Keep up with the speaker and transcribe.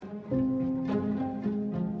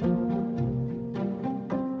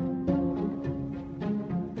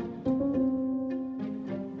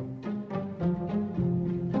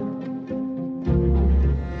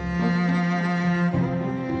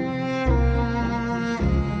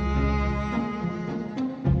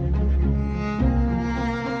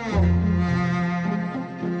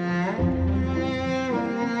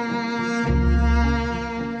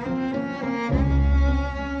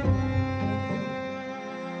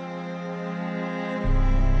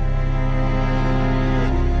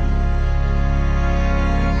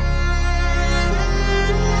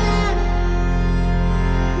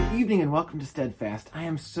welcome to Steadfast. I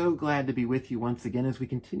am so glad to be with you once again as we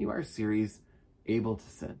continue our series, Able to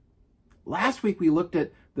Sin. Last week we looked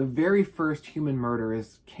at the very first human murder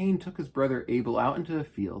as Cain took his brother Abel out into a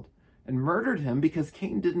field and murdered him because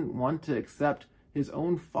Cain didn't want to accept his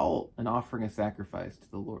own fault in offering a sacrifice to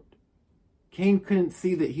the Lord. Cain couldn't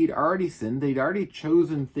see that he'd already sinned, they'd already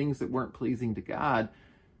chosen things that weren't pleasing to God,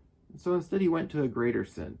 and so instead he went to a greater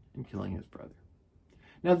sin in killing his brother.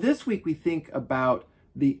 Now this week we think about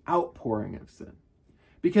the outpouring of sin.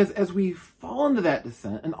 Because as we fall into that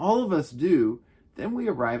descent, and all of us do, then we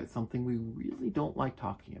arrive at something we really don't like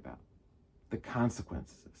talking about, the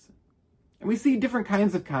consequences of sin. And we see different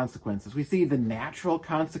kinds of consequences. We see the natural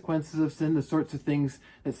consequences of sin, the sorts of things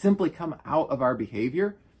that simply come out of our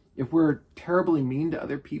behavior. If we're terribly mean to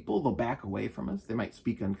other people, they'll back away from us. They might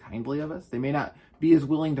speak unkindly of us. They may not be as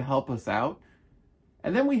willing to help us out.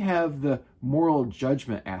 And then we have the moral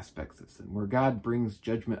judgment aspects of sin, where God brings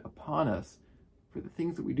judgment upon us for the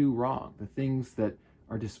things that we do wrong, the things that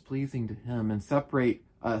are displeasing to Him and separate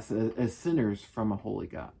us as sinners from a holy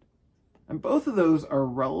God. And both of those are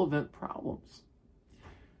relevant problems.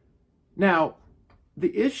 Now,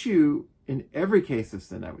 the issue in every case of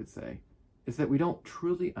sin, I would say, is that we don't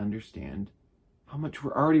truly understand how much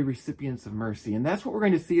we're already recipients of mercy. And that's what we're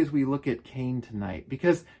going to see as we look at Cain tonight.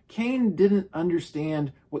 Because Cain didn't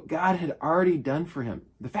understand what God had already done for him.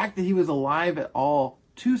 The fact that he was alive at all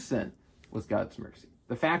to sin was God's mercy.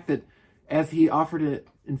 The fact that as he offered an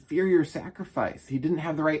inferior sacrifice, he didn't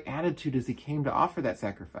have the right attitude as he came to offer that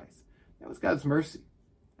sacrifice. That was God's mercy.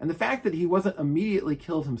 And the fact that he wasn't immediately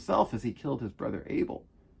killed himself as he killed his brother Abel,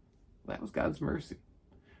 that was God's mercy.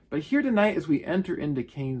 But here tonight, as we enter into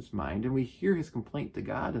Cain's mind and we hear his complaint to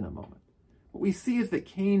God in a moment, what we see is that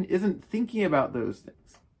Cain isn't thinking about those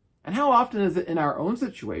things. And how often is it in our own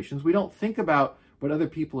situations we don't think about what other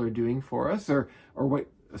people are doing for us or what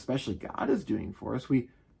especially God is doing for us. We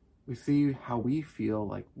see how we feel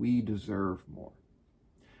like we deserve more.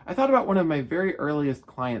 I thought about one of my very earliest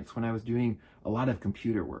clients when I was doing a lot of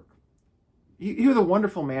computer work. He was a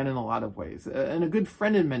wonderful man in a lot of ways and a good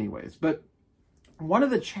friend in many ways, but one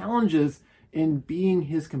of the challenges in being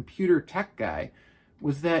his computer tech guy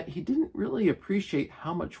was that he didn't really appreciate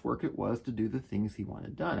how much work it was to do the things he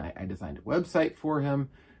wanted done. I designed a website for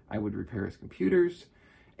him. I would repair his computers.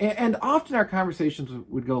 And often our conversations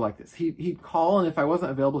would go like this. He'd call, and if I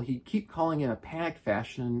wasn't available, he'd keep calling in a panicked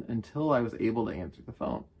fashion until I was able to answer the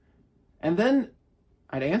phone. And then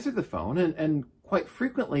I'd answer the phone, and quite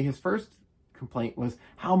frequently his first complaint was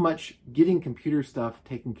how much getting computer stuff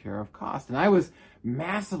taken care of cost. And I was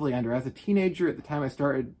massively under. As a teenager at the time I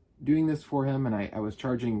started doing this for him, and I was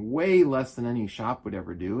charging way less than any shop would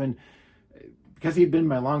ever do. And because he'd been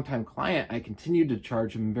my longtime client, I continued to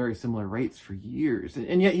charge him very similar rates for years.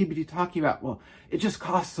 And yet he'd be talking about, well, it just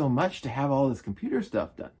costs so much to have all this computer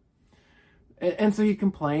stuff done. And so he'd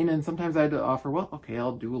complain, and sometimes I had to offer, well, okay,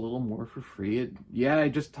 I'll do a little more for free. I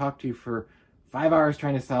just talked to you for 5 hours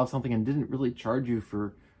trying to solve something and didn't really charge you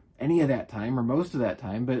for any of that time or most of that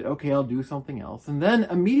time, but okay, I'll do something else. And then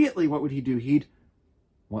immediately what would he do? He'd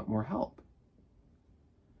want more help.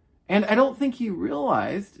 And I don't think he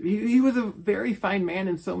realized, he was a very fine man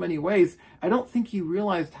in so many ways, I don't think he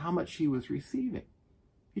realized how much he was receiving.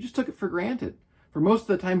 He just took it for granted. For most of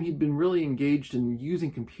the time he'd been really engaged in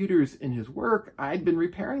using computers in his work, I'd been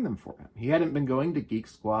repairing them for him. He hadn't been going to Geek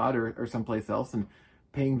Squad or someplace else and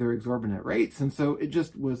paying their exorbitant rates, and so it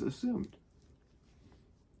just was assumed.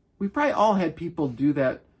 We probably all had people do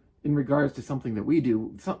that in regards to something that we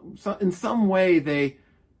do. In some way,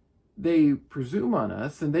 they presume on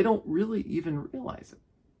us, and they don't really even realize it.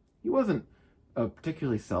 He wasn't a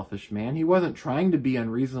particularly selfish man. He wasn't trying to be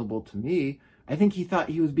unreasonable to me. I think he thought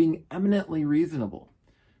he was being eminently reasonable.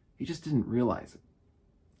 He just didn't realize it.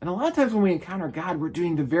 And a lot of times when we encounter God, we're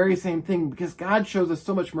doing the very same thing because God shows us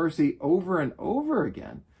so much mercy over and over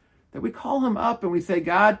again that we call him up and we say,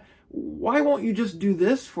 God, why won't you just do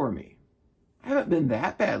this for me? I haven't been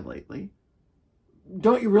that bad lately.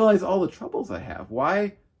 Don't you realize all the troubles I have?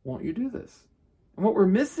 Why won't you do this? And what we're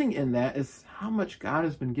missing in that is how much God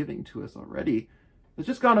has been giving to us already. It's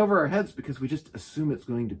just gone over our heads because we just assume it's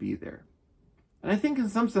going to be there. And I think in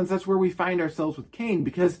some sense that's where we find ourselves with Cain,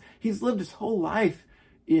 because he's lived his whole life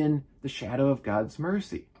in the shadow of God's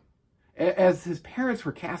mercy. As his parents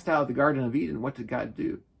were cast out of the Garden of Eden, what did God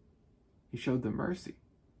do? He showed them mercy.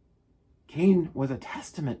 Cain was a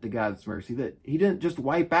testament to God's mercy, that he didn't just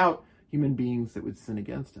wipe out human beings that would sin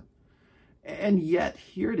against him. And yet,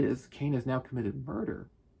 here it is, Cain has now committed murder,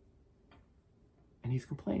 and he's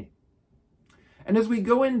complaining. And as we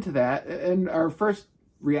go into that, and our first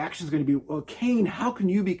reaction is going to be, well, Cain, how can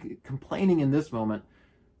you be complaining in this moment?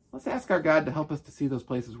 let's ask our God to help us to see those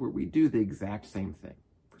places where we do the exact same thing.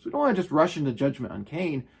 Because we don't want to just rush into judgment on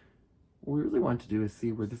Cain. What we really want to do is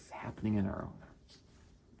see where this is happening in our own hearts.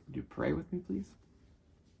 Would you pray with me, please?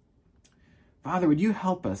 Father, would you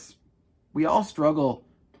help us? We all struggle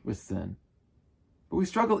with sin, but we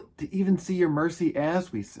struggle to even see your mercy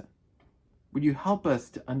as we sin. Would you help us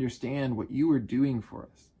to understand what you are doing for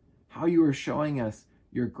us, how you are showing us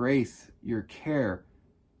your grace, your care,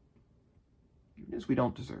 even as we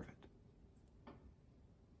don't deserve it?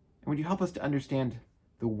 And would you help us to understand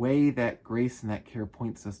the way that grace and that care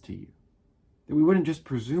points us to you? That we wouldn't just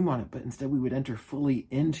presume on it, but instead we would enter fully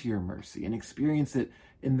into your mercy and experience it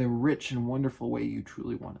in the rich and wonderful way you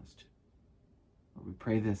truly want us to. Lord, we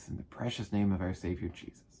pray this in the precious name of our Savior,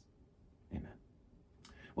 Jesus. Amen.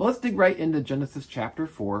 Well, let's dig right into Genesis chapter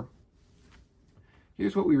 4.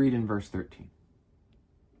 Here's what we read in verse 13.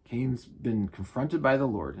 Cain's been confronted by the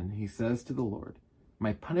Lord, and he says to the Lord,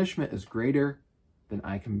 "My punishment is greater than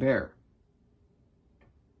I can bear."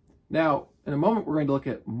 Now, in a moment, we're going to look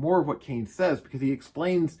at more of what Cain says, because he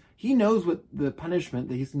explains he knows what the punishment,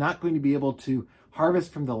 that he's not going to be able to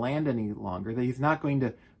harvest from the land any longer, that he's not going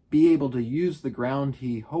to be able to use the ground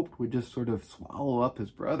he hoped would just sort of swallow up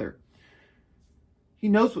his brother. He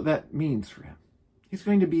knows what that means for him. He's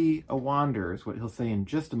going to be a wanderer, is what he'll say in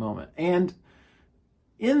just a moment. And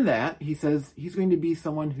in that, he says he's going to be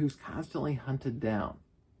someone who's constantly hunted down.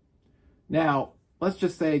 Now, let's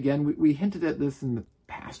just say again, we hinted at this in the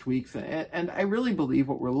past weeks, and I really believe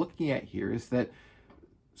what we're looking at here is that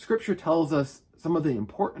Scripture tells us some of the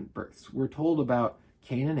important births. We're told about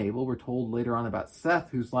Cain and Abel. We're told later on about Seth,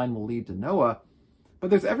 whose line will lead to Noah. But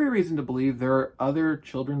there's every reason to believe there are other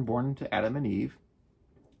children born to Adam and Eve.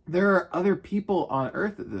 There are other people on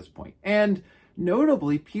earth at this point, and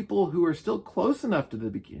notably people who are still close enough to the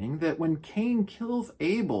beginning that when Cain kills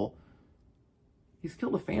Abel, he's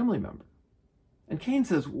killed a family member. And Cain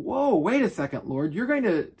says, "Whoa, wait a second, Lord. You're going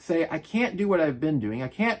to say, I can't do what I've been doing. I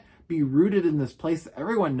can't be rooted in this place that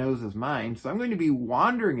everyone knows is mine. So I'm going to be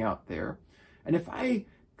wandering out there. And if I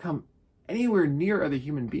come anywhere near other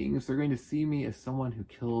human beings, they're going to see me as someone who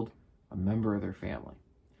killed a member of their family.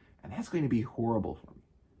 And that's going to be horrible for me.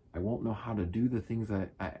 I won't know how to do the things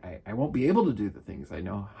I won't be able to do the things I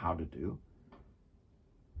know how to do.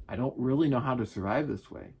 I don't really know how to survive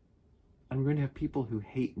this way. I'm going to have people who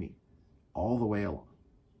hate me all the way along."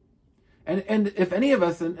 And if any of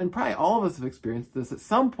us, and probably all of us have experienced this, at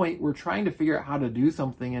some point we're trying to figure out how to do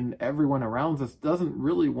something and everyone around us doesn't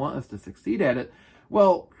really want us to succeed at it.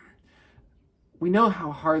 Well, we know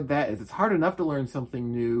how hard that is. It's hard enough to learn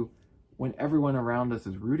something new when everyone around us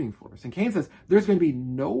is rooting for us. And Cain says, there's going to be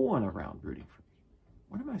no one around rooting for me.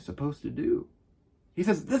 What am I supposed to do? He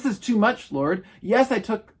says, this is too much, Lord. Yes, I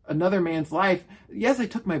took another man's life. Yes, I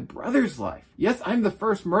took my brother's life. Yes, I'm the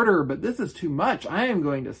first murderer, but this is too much. I am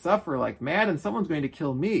going to suffer like mad, and someone's going to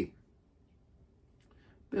kill me.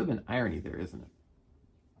 Bit of an irony there, isn't it?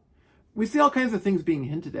 We see all kinds of things being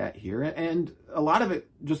hinted at here, and a lot of it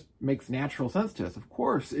just makes natural sense to us. Of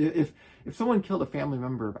course, if someone killed a family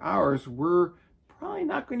member of ours, we're probably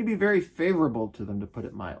not going to be very favorable to them, to put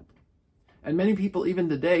it mildly. And many people, even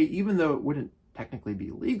today, even though it wouldn't technically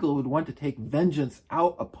be legal, would want to take vengeance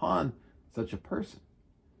out upon such a person.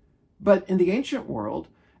 But in the ancient world,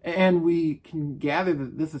 and we can gather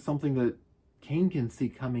that this is something that Cain can see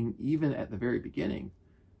coming even at the very beginning,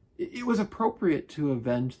 it was appropriate to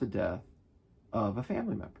avenge the death of a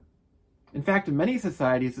family member. In fact, in many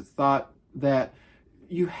societies, it's thought that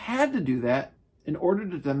you had to do that in order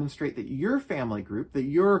to demonstrate that your family group, that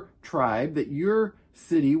your tribe, that your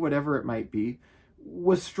city, whatever it might be,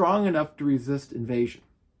 was strong enough to resist invasion.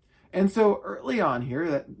 And so early on here,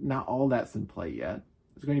 that not all that's in play yet.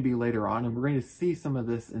 It's going to be later on, and we're going to see some of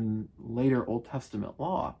this in later Old Testament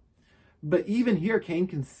law. But even here, Cain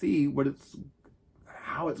can see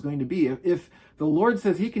how it's going to be. If the Lord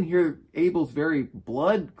says he can hear Abel's very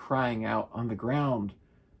blood crying out on the ground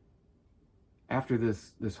after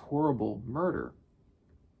this horrible murder,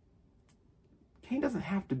 Cain doesn't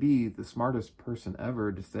have to be the smartest person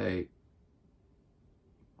ever to say,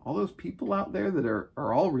 all those people out there that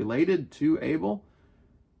are all related to Abel,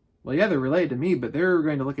 well, yeah, they're related to me, but they're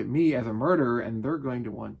going to look at me as a murderer, and they're going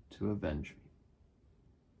to want to avenge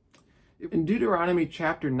me. In Deuteronomy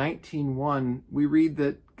chapter 19:1, we read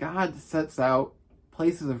that God sets out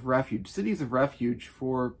places of refuge, cities of refuge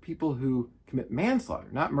for people who commit manslaughter,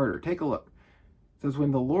 not murder. Take a look. It says,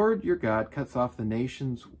 when the Lord your God cuts off the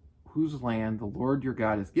nations whose land the Lord your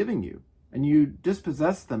God is giving you, and you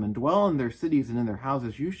dispossess them and dwell in their cities and in their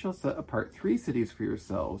houses, you shall set apart 3 cities for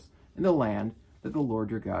yourselves in the land that the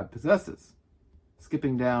Lord your God possesses.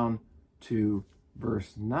 Skipping down to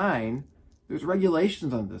Verse 9, there's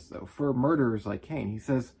regulations on this, though, for murderers like Cain. He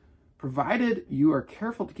says, provided you are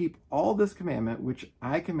careful to keep all this commandment, which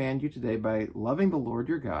I command you today by loving the Lord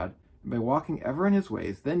your God, and by walking ever in his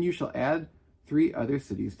ways, then you shall add 3 other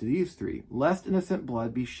cities to these 3, lest innocent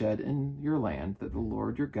blood be shed in your land that the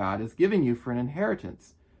Lord your God is giving you for an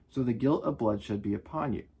inheritance, so the guilt of bloodshed be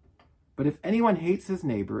upon you. But if anyone hates his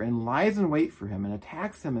neighbor and lies in wait for him and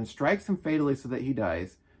attacks him and strikes him fatally so that he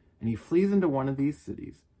dies, and he flees into one of these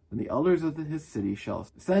cities, then the elders of his city shall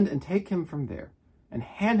send and take him from there, and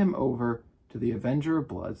hand him over to the avenger of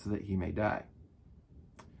blood so that he may die.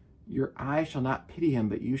 Your eye shall not pity him,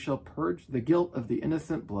 but you shall purge the guilt of the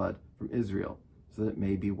innocent blood from Israel, so that it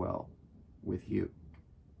may be well with you.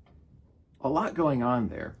 A lot going on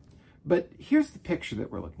there, but here's the picture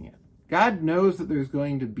that we're looking at. God knows that there's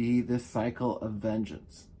going to be this cycle of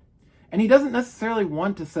vengeance, and he doesn't necessarily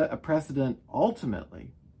want to set a precedent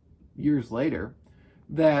ultimately, years later,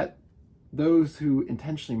 that those who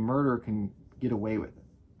intentionally murder can get away with it.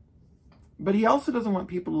 But he also doesn't want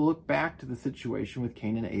people to look back to the situation with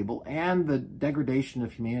Cain and Abel and the degradation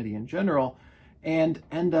of humanity in general and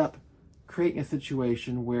end up creating a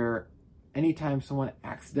situation where anytime someone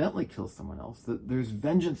accidentally kills someone else, that there's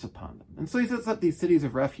vengeance upon them. And so he sets up these cities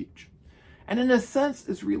of refuge. And in a sense,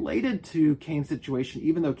 it's related to Cain's situation,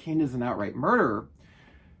 even though Cain is an outright murderer,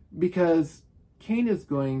 because Cain is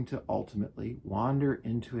going to ultimately wander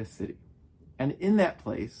into a city. And in that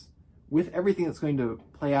place, with everything that's going to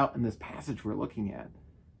play out in this passage we're looking at,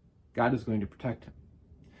 God is going to protect him.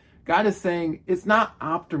 God is saying it's not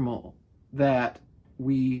optimal that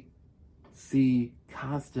we see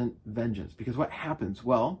constant vengeance, because what happens?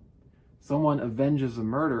 Well, someone avenges a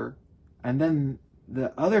murder, and then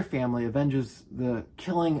the other family avenges the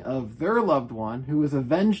killing of their loved one who was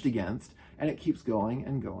avenged against, and it keeps going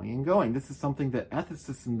and going and going. This is something that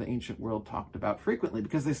ethicists in the ancient world talked about frequently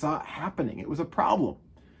because they saw it happening. It was a problem.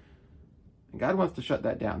 And God wants to shut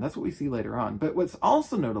that down. That's what we see later on. But what's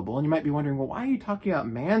also notable, and you might be wondering, well, why are you talking about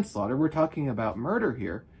manslaughter? We're talking about murder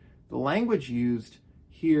here. The language used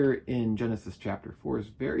here in Genesis chapter 4 is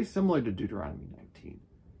very similar to Deuteronomy 19.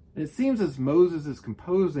 And it seems as Moses is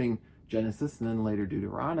composing Genesis and then later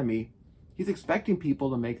Deuteronomy, he's expecting people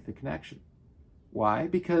to make the connection. Why?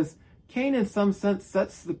 Because Cain, in some sense,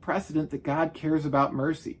 sets the precedent that God cares about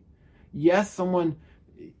mercy. Yes, someone,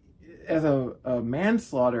 as a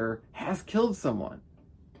manslaughter, has killed someone.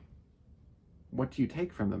 What do you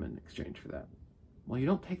take from them in exchange for that? Well, you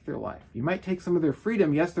don't take their life. You might take some of their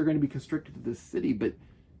freedom. Yes, they're going to be constricted to this city, but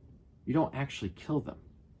you don't actually kill them.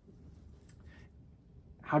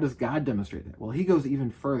 How does God demonstrate that? Well, he goes even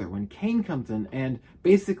further. When Cain comes in and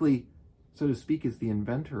basically, so to speak, is the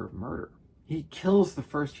inventor of murder, he kills the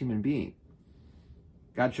first human being.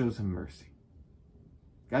 God shows him mercy.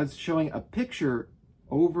 God's showing a picture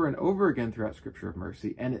over and over again throughout Scripture of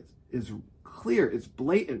mercy, and it is clear, it's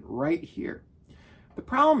blatant right here. The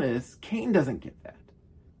problem is, Cain doesn't get that.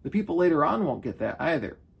 The people later on won't get that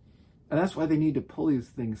either. And that's why they need to pull these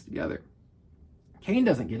things together. Cain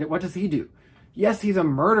doesn't get it. What does he do? Yes, he's a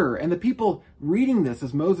murderer. And the people reading this,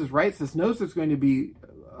 as Moses writes this, knows there's going to be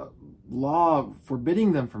law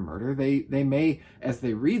forbidding them from murder. They may, as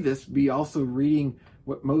they read this, be also reading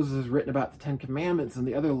what Moses has written about the 10 Commandments and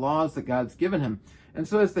the other laws that God's given him. And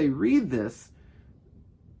so as they read this,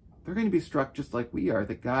 they're going to be struck just like we are,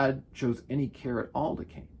 that God shows any care at all to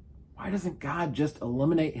Cain. Why doesn't God just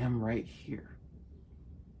eliminate him right here?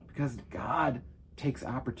 Because God takes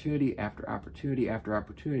opportunity after opportunity after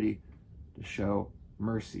opportunity to show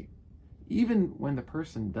mercy, even when the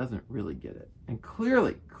person doesn't really get it. And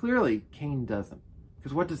clearly, Cain doesn't.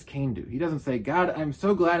 Because what does Cain do? He doesn't say, God, I'm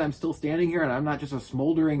so glad I'm still standing here and I'm not just a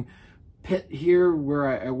smoldering pit here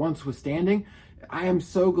where I once was standing. I am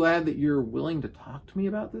so glad that you're willing to talk to me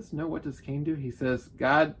about this. No, what does Cain do? He says,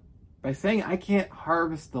 God, by saying I can't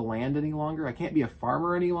harvest the land any longer, I can't be a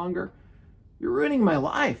farmer any longer, you're ruining my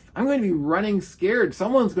life. I'm going to be running scared.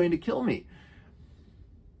 Someone's going to kill me.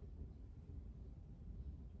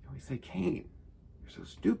 And we say, Cain, you're so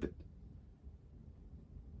stupid.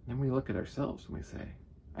 Then we look at ourselves and we say,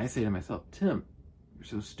 I say to myself, Tim, you're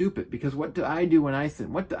so stupid, because what do I do when I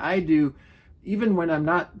sin? What do I do even when I'm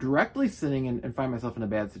not directly sinning and find myself in a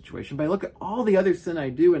bad situation? But I look at all the other sin I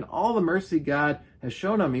do and all the mercy God has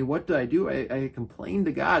shown on me. What do? I complain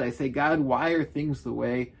to God. I say, God, why are things the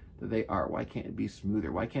way that they are? Why can't it be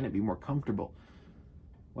smoother? Why can't it be more comfortable?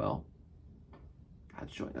 Well,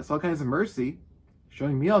 God's showing us all kinds of mercy,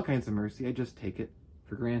 showing me all kinds of mercy. I just take it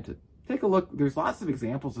for granted. Take a look. There's lots of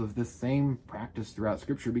examples of this same practice throughout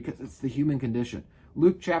Scripture because it's the human condition.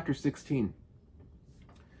 Luke chapter 16.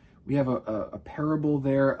 We have a parable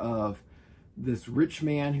there of this rich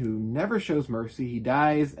man who never shows mercy. He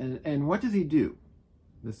dies, and what does he do?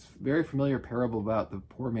 This very familiar parable about the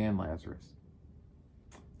poor man Lazarus.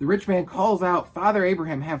 The rich man calls out, "Father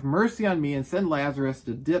Abraham, have mercy on me and send Lazarus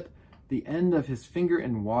to dip the end of his finger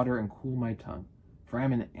in water and cool my tongue, for I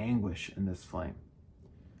am in anguish in this flame."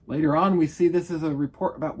 Later on, we see this as a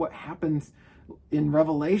report about what happens in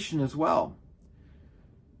Revelation as well.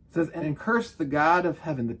 It says, "And curse the God of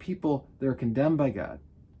heaven, the people that are condemned by God,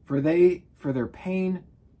 for their pain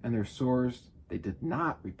and their sores, they did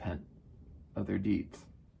not repent of their deeds."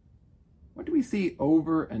 What do we see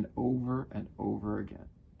over and over and over again?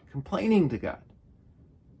 Complaining to God.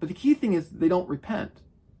 But the key thing is they don't repent.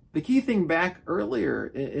 The key thing back earlier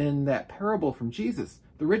in that parable from Jesus,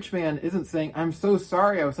 the rich man isn't saying, "I'm so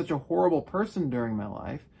sorry I was such a horrible person during my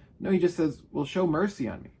life." No, he just says, "Well, show mercy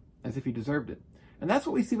on me," as if he deserved it. And that's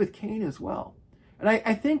what we see with Cain as well. And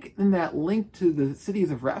I think in that link to the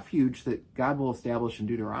cities of refuge that God will establish in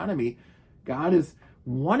Deuteronomy, God is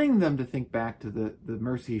wanting them to think back to the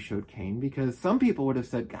mercy he showed Cain, because some people would have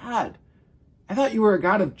said, "God, I thought you were a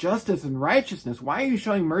God of justice and righteousness. Why are you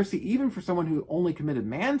showing mercy even for someone who only committed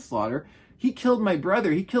manslaughter? He killed my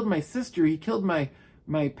brother. He killed my sister. He killed my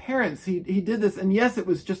parents. He did this. And yes, it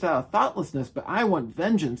was just out of thoughtlessness, but I want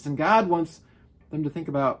vengeance." And God wants them to think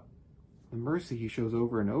about the mercy he shows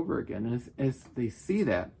over and over again. And as they see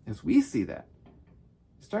that, as we see that,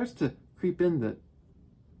 it starts to creep in that,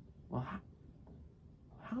 well,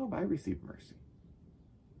 how have I received mercy?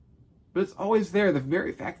 But it's always there. The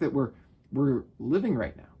very fact that we're living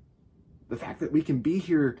right now, the fact that we can be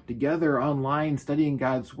here together online studying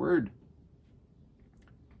God's word,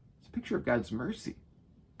 it's a picture of God's mercy.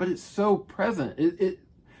 But it's so present.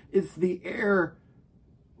 It's the air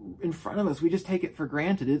in front of us. We just take it for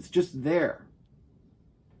granted. It's just there.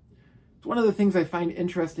 It's one of the things I find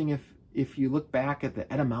interesting if you look back at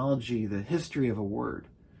the etymology, the history of a word.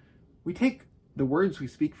 We take the words we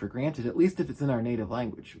speak for granted, at least if it's in our native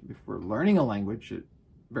language. If we're learning a language, it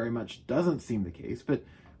very much doesn't seem the case. But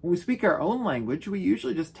when we speak our own language, we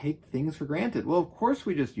usually just take things for granted. Well, of course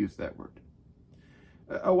we just use that word.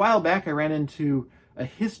 A while back, I ran into a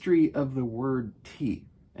history of the word tea.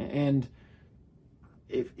 And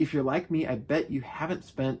if you're like me, I bet you haven't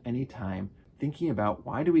spent any time thinking about,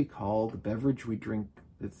 why do we call the beverage we drink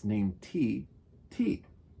that's named tea, tea?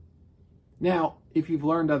 Now, if you've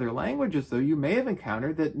learned other languages, though, you may have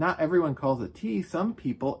encountered that not everyone calls it tea. Some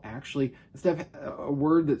people actually, instead of a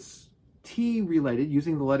word that's tea related,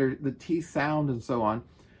 using the T sound and so on,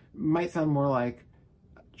 might sound more like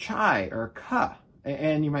chai or ka.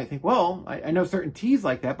 And you might think, well, I know certain teas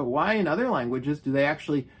like that, but why in other languages do they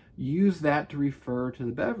actually use that to refer to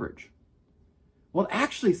the beverage? Well, it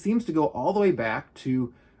actually seems to go all the way back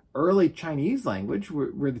to early Chinese language,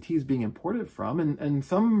 where the tea is being imported from, and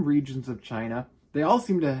some regions of China, they all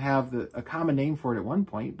seem to have a common name for it at one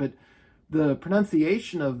point, but the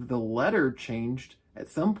pronunciation of the letter changed at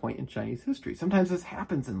some point in Chinese history. Sometimes this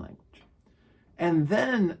happens in language. And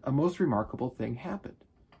then a most remarkable thing happened.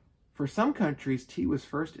 For some countries, tea was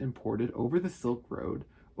first imported over the Silk Road,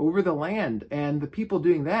 over the land, and the people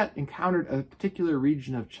doing that encountered a particular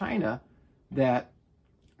region of China that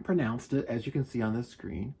pronounced it, as you can see on the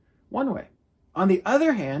screen, one way. On the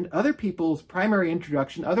other hand, other countries' primary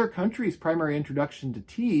introduction to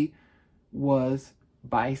tea was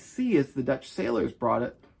by sea, as the Dutch sailors brought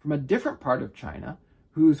it from a different part of China,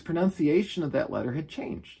 whose pronunciation of that letter had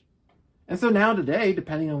changed. And so now today,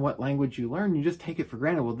 depending on what language you learn, you just take it for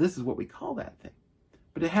granted. Well, this is what we call that thing.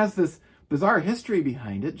 But it has this bizarre history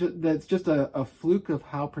behind it that's just a fluke of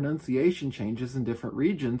how pronunciation changes in different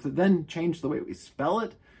regions that then change the way we spell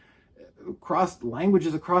it across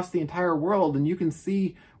languages across the entire world. And you can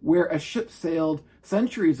see where a ship sailed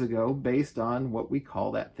centuries ago based on what we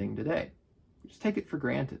call that thing today. We just take it for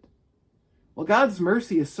granted. Well, God's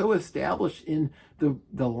mercy is so established in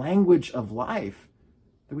the language of life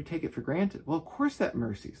that we take it for granted. Well, of course that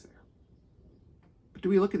mercy's there. But do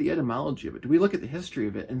we look at the etymology of it? Do we look at the history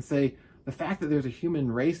of it and say, the fact that there's a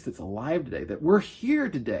human race that's alive today, that we're here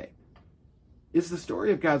today, is the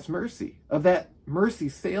story of God's mercy, of that mercy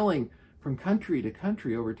sailing from country to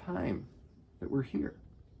country over time, that we're here.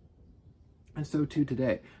 And so too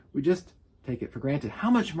today. We just take it for granted.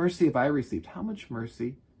 How much mercy have I received? How much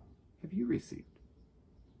mercy have you received?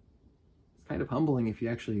 It's kind of humbling if you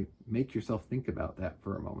actually make yourself think about that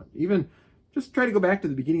for a moment. Even just try to go back to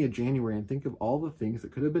the beginning of January and think of all the things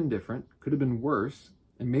that could have been different, could have been worse,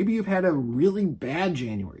 and maybe you've had a really bad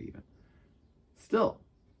January even. Still,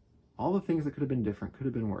 all the things that could have been different could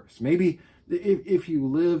have been worse. Maybe if you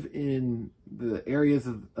live in the areas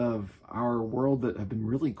of our world that have been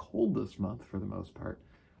really cold this month for the most part,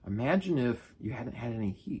 Imagine if you hadn't had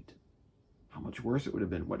any heat. How much worse it would have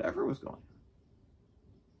been, whatever was going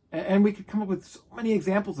on. And we could come up with so many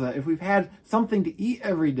examples of that. If we've had something to eat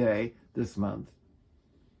every day this month,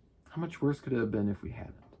 how much worse could it have been if we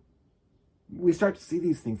hadn't? We start to see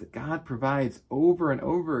these things that God provides over and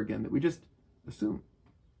over again that we just assume.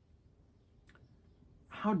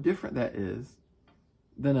 How different that is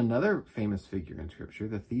than another famous figure in Scripture,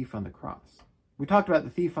 the thief on the cross. We talked about the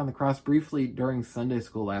thief on the cross briefly during Sunday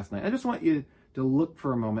school last night. I just want you to look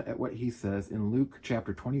for a moment at what he says in Luke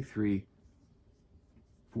chapter 23,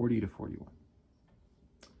 40 to 41.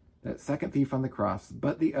 That second thief on the cross,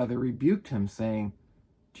 but the other rebuked him, saying,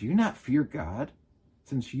 "Do you not fear God,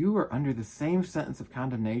 since you are under the same sentence of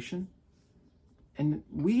condemnation? And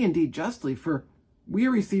we indeed justly, for we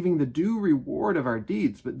are receiving the due reward of our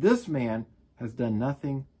deeds, but this man has done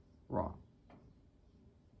nothing wrong."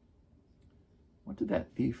 What did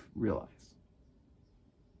that thief realize?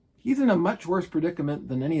 He's in a much worse predicament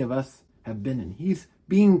than any of us have been in. He's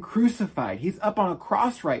being crucified. He's up on a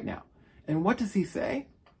cross right now. And what does he say?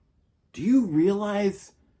 Do you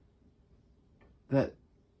realize that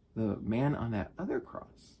the man on that other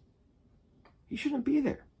cross, he shouldn't be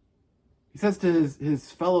there? He says to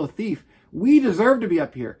his fellow thief, we deserve to be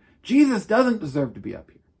up here. Jesus doesn't deserve to be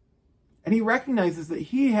up here. And he recognizes that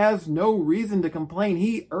he has no reason to complain.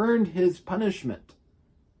 He earned his punishment.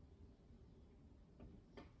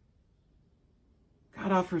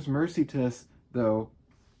 God offers mercy to us, though,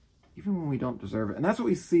 even when we don't deserve it. And that's what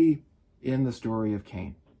we see in the story of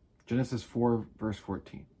Cain. Genesis 4, verse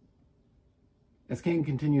 14. As Cain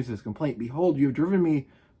continues his complaint, "Behold, you have driven me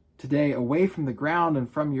today away from the ground, and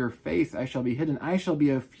from your face I shall be hidden. I shall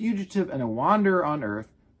be a fugitive and a wanderer on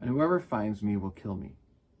earth, and whoever finds me will kill me."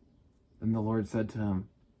 Then the Lord said to him,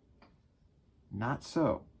 "Not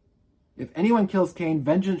so. If anyone kills Cain,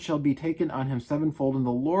 vengeance shall be taken on him sevenfold." And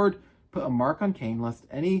the Lord put a mark on Cain, lest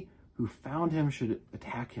any who found him should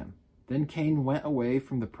attack him. Then Cain went away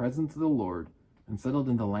from the presence of the Lord and settled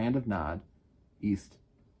in the land of Nod, east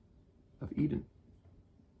of Eden.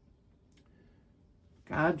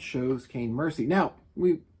 God shows Cain mercy. Now,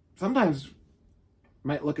 we sometimes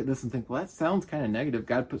might look at this and think, well, that sounds kind of negative.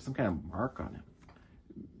 God put some kind of mark on him.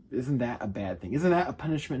 Isn't that a bad thing? Isn't that a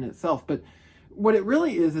punishment in itself? But what it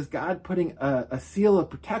really is God putting a seal of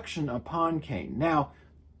protection upon Cain. Now,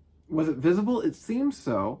 was it visible? It seems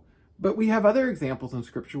so. But we have other examples in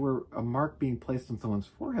Scripture where a mark being placed on someone's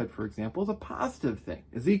forehead, for example, is a positive thing.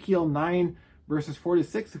 Ezekiel 9, verses 4 to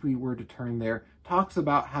 6, if we were to turn there, talks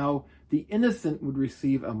about how the innocent would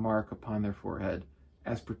receive a mark upon their forehead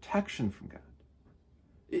as protection from God.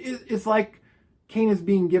 It's like Cain is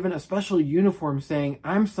being given a special uniform saying,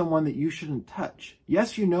 I'm someone that you shouldn't touch.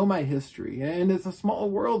 Yes, you know my history, and it's a small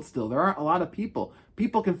world still. There aren't a lot of people.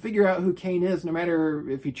 People can figure out who Cain is no matter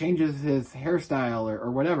if he changes his hairstyle or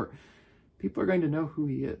whatever. People are going to know who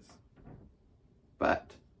he is.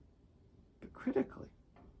 But critically,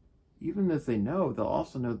 even as they know, they'll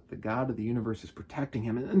also know that the God of the universe is protecting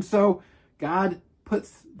him. And so God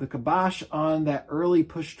puts the kibosh on that early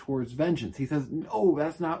push towards vengeance. He says, no,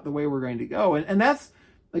 that's not the way we're going to go. And that's,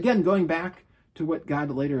 again, going back to what God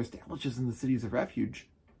later establishes in the cities of refuge.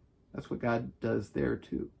 That's what God does there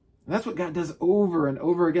too. And that's what God does over and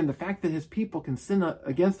over again. The fact that his people can sin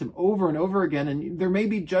against him over and over again, and there may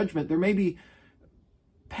be judgment, there may be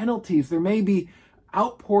penalties, there may be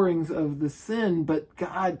outpourings of the sin, but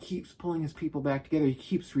God keeps pulling his people back together. He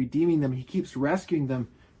keeps redeeming them. He keeps rescuing them,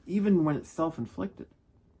 even when it's self-inflicted.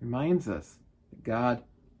 Reminds us that God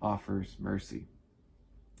offers mercy.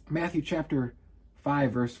 Matthew chapter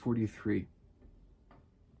 5, verse 43.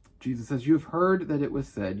 Jesus says, you have heard that it was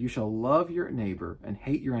said, you shall love your neighbor and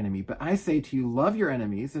hate your enemy. But I say to you, love your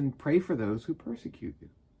enemies and pray for those who persecute you.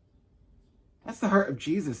 That's the heart of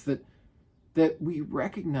Jesus, that we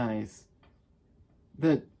recognize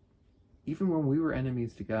that even when we were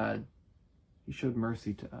enemies to God, he showed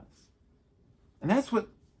mercy to us. And that's what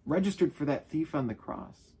registered for that thief on the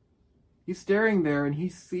cross. He's staring there and he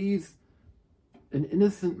sees an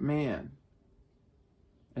innocent man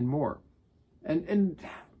and more. And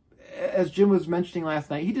as Jim was mentioning last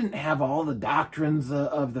night, he didn't have all the doctrines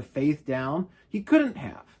of the faith down. He couldn't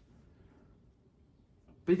have.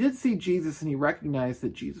 But he did see Jesus, and he recognized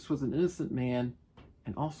that Jesus was an innocent man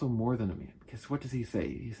and also more than a man. Because what does he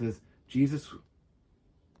say? He says, Jesus,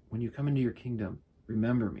 when you come into your kingdom,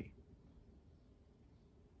 remember me.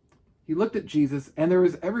 He looked at Jesus, and there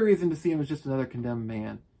was every reason to see him as just another condemned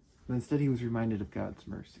man. But instead, he was reminded of God's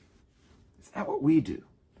mercy. Is that what we do?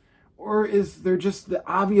 Or is there just the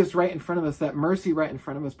obvious right in front of us, that mercy right in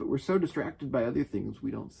front of us, but we're so distracted by other things we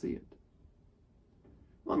don't see it?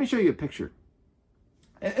 Let me show you a picture.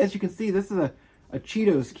 As you can see, this is a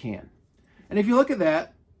Cheetos can. And if you look at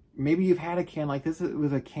that, maybe you've had a can like this. It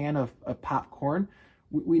was a can of popcorn.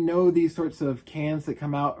 We know these sorts of cans that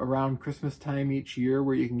come out around Christmas time each year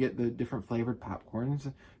where you can get the different flavored popcorn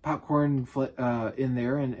in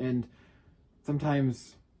there. And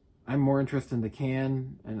sometimes I'm more interested in the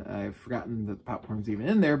can, and I've forgotten that the popcorn's even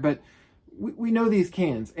in there. But we know these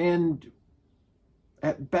cans. And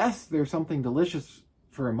at best, they're something delicious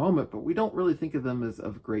for a moment, but we don't really think of them as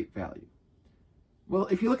of great value. Well,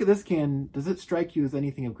 if you look at this can, does it strike you as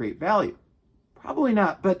anything of great value? Probably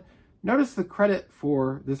not, but notice the credit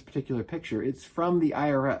for this particular picture. It's from the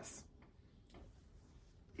IRS.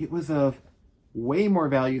 It was of way more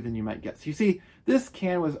value than you might guess. You see, this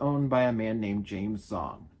can was owned by a man named James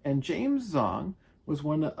Zong, and James Zong was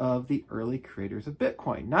one of the early creators of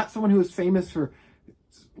Bitcoin. Not someone who was famous for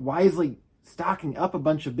wisely stocking up a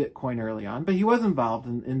bunch of Bitcoin early on, but he was involved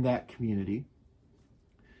in that community.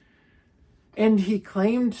 And he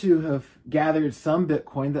claimed to have gathered some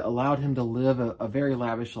Bitcoin that allowed him to live a very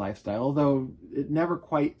lavish lifestyle, although it never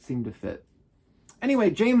quite seemed to fit. Anyway,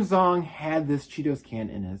 James Zong had this Cheetos can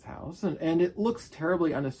in his house, and it looks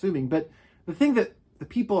terribly unassuming, but the thing that the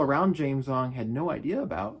people around James Zong had no idea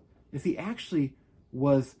about is he actually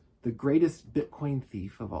was the greatest Bitcoin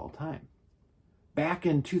thief of all time. Back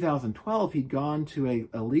in 2012, he'd gone to a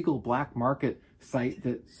illegal black market site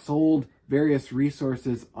that sold various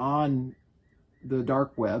resources on the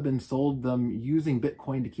dark web and sold them using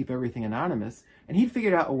Bitcoin to keep everything anonymous. And he'd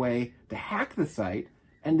figured out a way to hack the site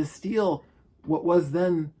and to steal what was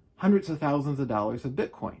then hundreds of thousands of dollars of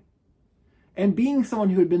Bitcoin. And being someone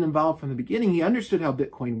who had been involved from the beginning, he understood how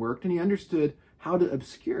Bitcoin worked and he understood how to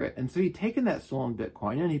obscure it. And so he'd taken that stolen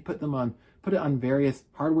Bitcoin and he put it on various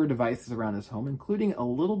hardware devices around his home, including a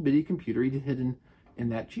little bitty computer he'd hidden in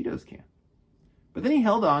that Cheetos can. But then he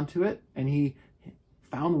held on to it and he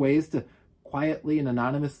found ways to quietly and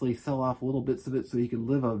anonymously sell off little bits of it so he could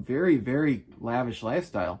live a very, very lavish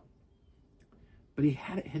lifestyle. But he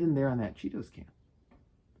had it hidden there on that Cheetos can.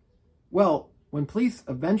 Well, when police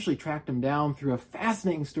eventually tracked him down through a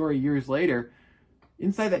fascinating story years later,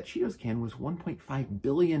 inside that Cheetos can was $1.5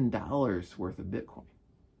 billion worth of Bitcoin.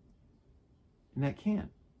 In that can.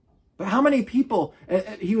 But how many people,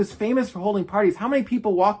 he was famous for holding parties, how many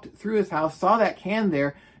people walked through his house, saw that can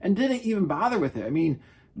there, and didn't even bother with it? I mean,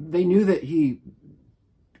 they knew that he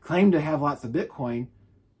claimed to have lots of Bitcoin,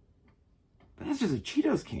 but that's just a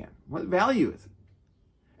Cheetos can. What value is it?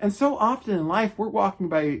 And so often in life, we're walking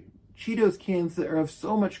by Cheetos cans that are of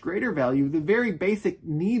so much greater value, the very basic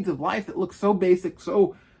needs of life that look so basic,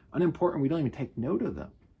 so unimportant, we don't even take note of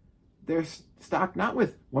them. They're stocked not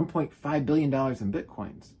with $1.5 billion in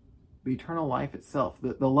Bitcoins, but eternal life itself,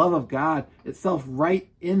 the love of God itself right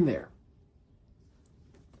in there.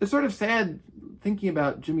 It's sort of sad thinking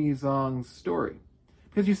about Jimmy Zong's story.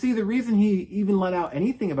 Because you see, the reason he even let out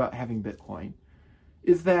anything about having Bitcoin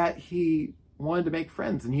is that he wanted to make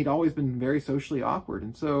friends, and he'd always been very socially awkward.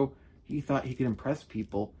 And so he thought he could impress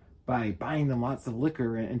people by buying them lots of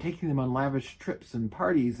liquor and taking them on lavish trips and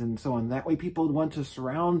parties and so on. That way people would want to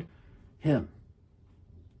surround him.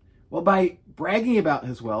 Well, by bragging about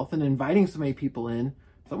his wealth and inviting so many people in,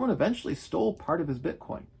 someone eventually stole part of his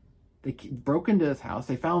Bitcoin. They broke into his house.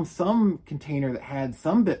 They found some container that had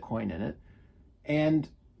some Bitcoin in it. And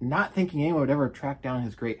not thinking anyone would ever track down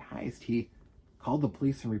his great heist, he called the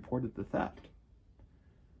police and reported the theft.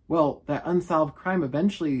 Well, that unsolved crime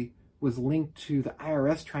eventually was linked to the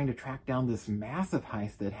IRS trying to track down this massive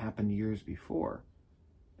heist that happened years before.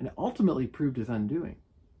 And it ultimately proved his undoing.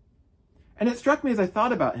 And it struck me as I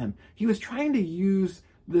thought about him. He was trying to use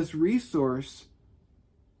this resource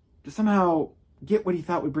to somehow get what he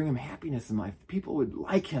thought would bring him happiness in life. People would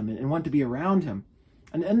like him and want to be around him.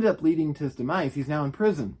 And it ended up leading to his demise. He's now in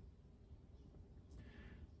prison.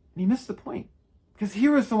 And he missed the point. Because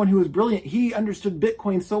here was someone who was brilliant. He understood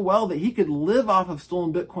Bitcoin so well that he could live off of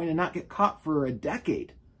stolen Bitcoin and not get caught for a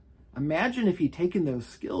decade. Imagine if he'd taken those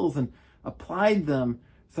skills and applied them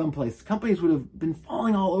someplace. Companies would have been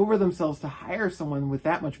falling all over themselves to hire someone with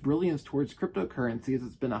that much brilliance towards cryptocurrency, as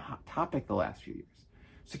it's been a hot topic the last few years.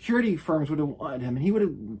 Security firms would have wanted him, and he would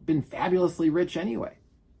have been fabulously rich anyway.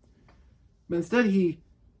 But instead, he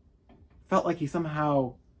felt like he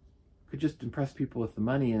somehow could just impress people with the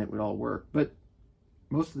money and it would all work. But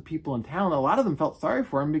most of the people in town, a lot of them felt sorry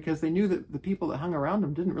for him because they knew that the people that hung around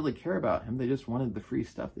him didn't really care about him. They just wanted the free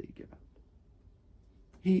stuff that he'd give out.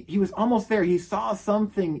 He was almost there. He saw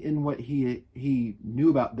something in what he knew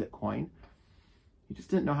about Bitcoin. He just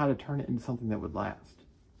didn't know how to turn it into something that would last.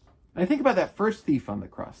 And I think about that first thief on the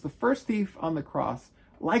cross. The first thief on the cross,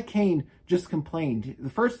 like Cain, just complained.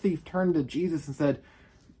 The first thief turned to Jesus and said,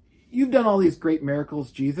 You've done all these great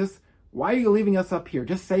miracles, Jesus. Why are you leaving us up here?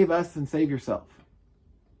 Just save us and save yourself.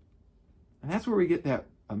 And that's where we get that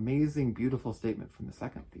amazing, beautiful statement from the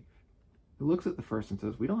second thief, who looks at the first and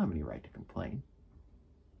says, we don't have any right to complain.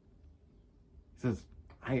 He says,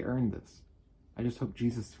 I earned this. I just hope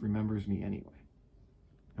Jesus remembers me anyway.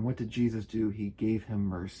 And what did Jesus do? He gave him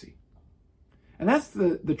mercy. And that's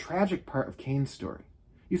the tragic part of Cain's story.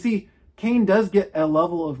 You see, Cain does get a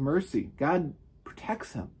level of mercy. God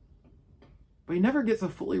protects him. But he never gets a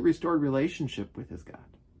fully restored relationship with his God.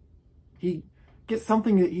 He gets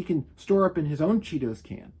something that he can store up in his own Cheetos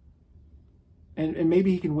can. And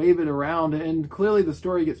maybe he can wave it around. And clearly the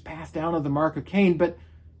story gets passed down of the mark of Cain, but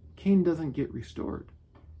Cain doesn't get restored.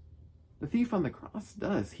 The thief on the cross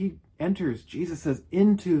does. He enters, Jesus says,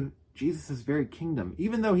 into Jesus' very kingdom.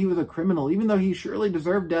 Even though he was a criminal, even though he surely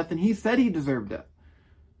deserved death, and he said he deserved death,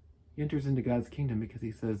 he enters into God's kingdom because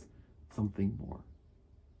he says something more.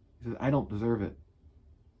 He says, I don't deserve it,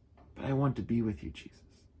 but I want to be with you, Jesus.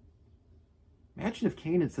 Imagine if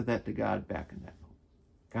Cain had said that to God back in that moment.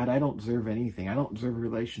 God, I don't deserve anything. I don't deserve a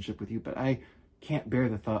relationship with you, but I can't bear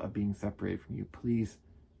the thought of being separated from you. Please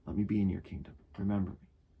let me be in your kingdom. Remember me.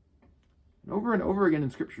 And over again in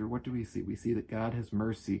Scripture, what do we see? We see that God has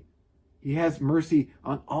mercy. He has mercy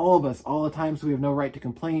on all of us all the time, so we have no right to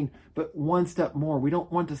complain. But one step more. We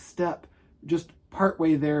don't want to step just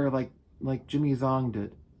partway there like Jimmy Zong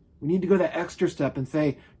did. We need to go that extra step and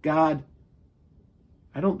say, God,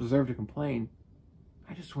 I don't deserve to complain.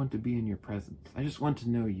 I just want to be in your presence. I just want to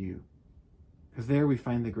know you. Because there we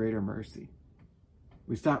find the greater mercy.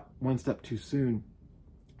 We stop one step too soon.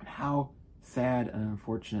 And how sad and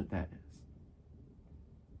unfortunate that is.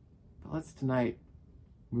 But let's tonight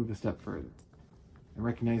move a step further and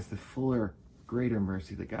recognize the fuller, greater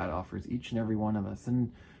mercy that God offers each and every one of us.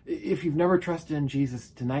 And if you've never trusted in Jesus,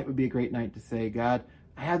 tonight would be a great night to say, God,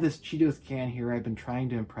 I have this Cheetos can here I've been trying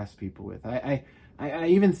to impress people with. I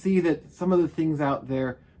even see that some of the things out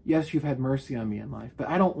there, yes, you've had mercy on me in life, but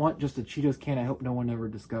I don't want just a Cheetos can I hope no one ever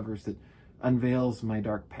discovers that unveils my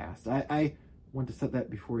dark past. I want to set that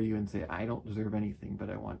before you and say, I don't deserve anything, but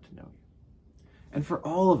I want to know you. And for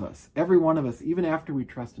all of us, every one of us, even after we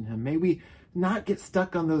trust in him, may we not get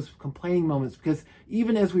stuck on those complaining moments, because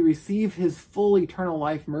even as we receive his full eternal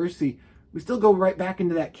life mercy, we still go right back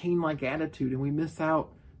into that Cain-like attitude and we miss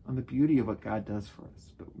out on the beauty of what God does for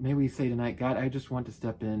us. But may we say tonight, God, I just want to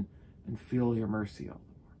step in and feel your mercy all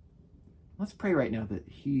the more. Let's pray right now that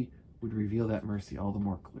he would reveal that mercy all the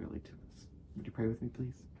more clearly to us. Would you pray with me,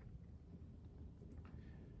 please?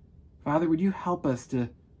 Father, would you help us to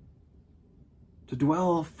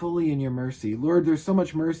dwell fully in your mercy. Lord, there's so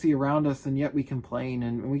much mercy around us, and yet we complain,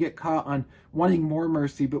 and we get caught on wanting more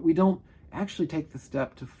mercy, but we don't actually take the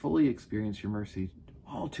step to fully experience your mercy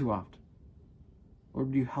all too often. Lord,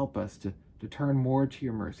 would you help us to turn more to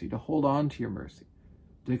your mercy, to hold on to your mercy,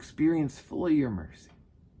 to experience fully your mercy.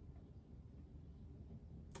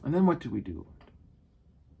 And then what do we do, Lord?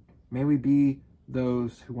 May we be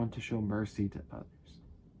those who want to show mercy to others.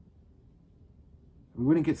 We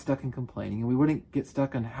wouldn't get stuck in complaining, and we wouldn't get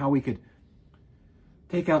stuck on how we could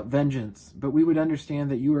take out vengeance, but we would understand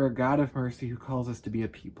that you are a God of mercy who calls us to be a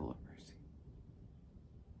people of mercy.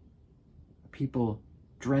 A people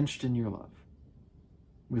drenched in your love,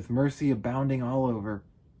 with mercy abounding all over,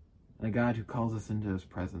 and a God who calls us into his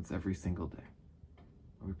presence every single day.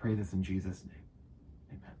 And we pray this in Jesus' name.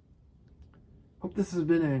 Amen. Hope this has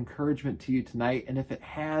been an encouragement to you tonight, and if it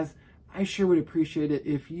has, I sure would appreciate it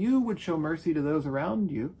if you would show mercy to those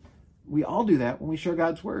around you. We all do that when we share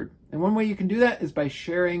God's word. And one way you can do that is by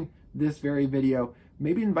sharing this very video.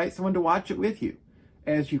 Maybe invite someone to watch it with you.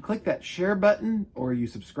 As you click that share button, or you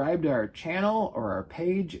subscribe to our channel or our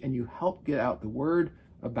page, and you help get out the word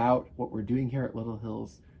about what we're doing here at Little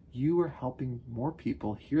Hills, you are helping more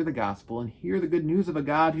people hear the gospel and hear the good news of a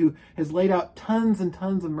God who has laid out tons and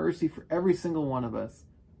tons of mercy for every single one of us.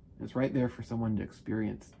 It's right there for someone to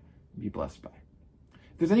experience and be blessed by.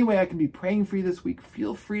 If there's any way I can be praying for you this week,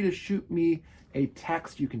 feel free to shoot me a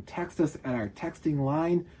text. You can text us at our texting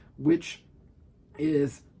line, which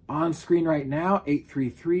is on screen right now,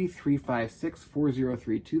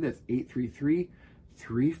 833-356-4032. That's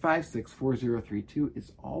 833-356-4032.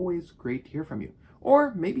 It's always great to hear from you.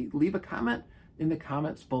 Or maybe leave a comment in the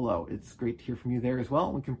comments below. It's great to hear from you there as well,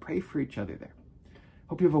 and we can pray for each other there.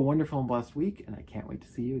 Hope you have a wonderful and blessed week, and I can't wait to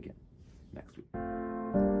see you again next week.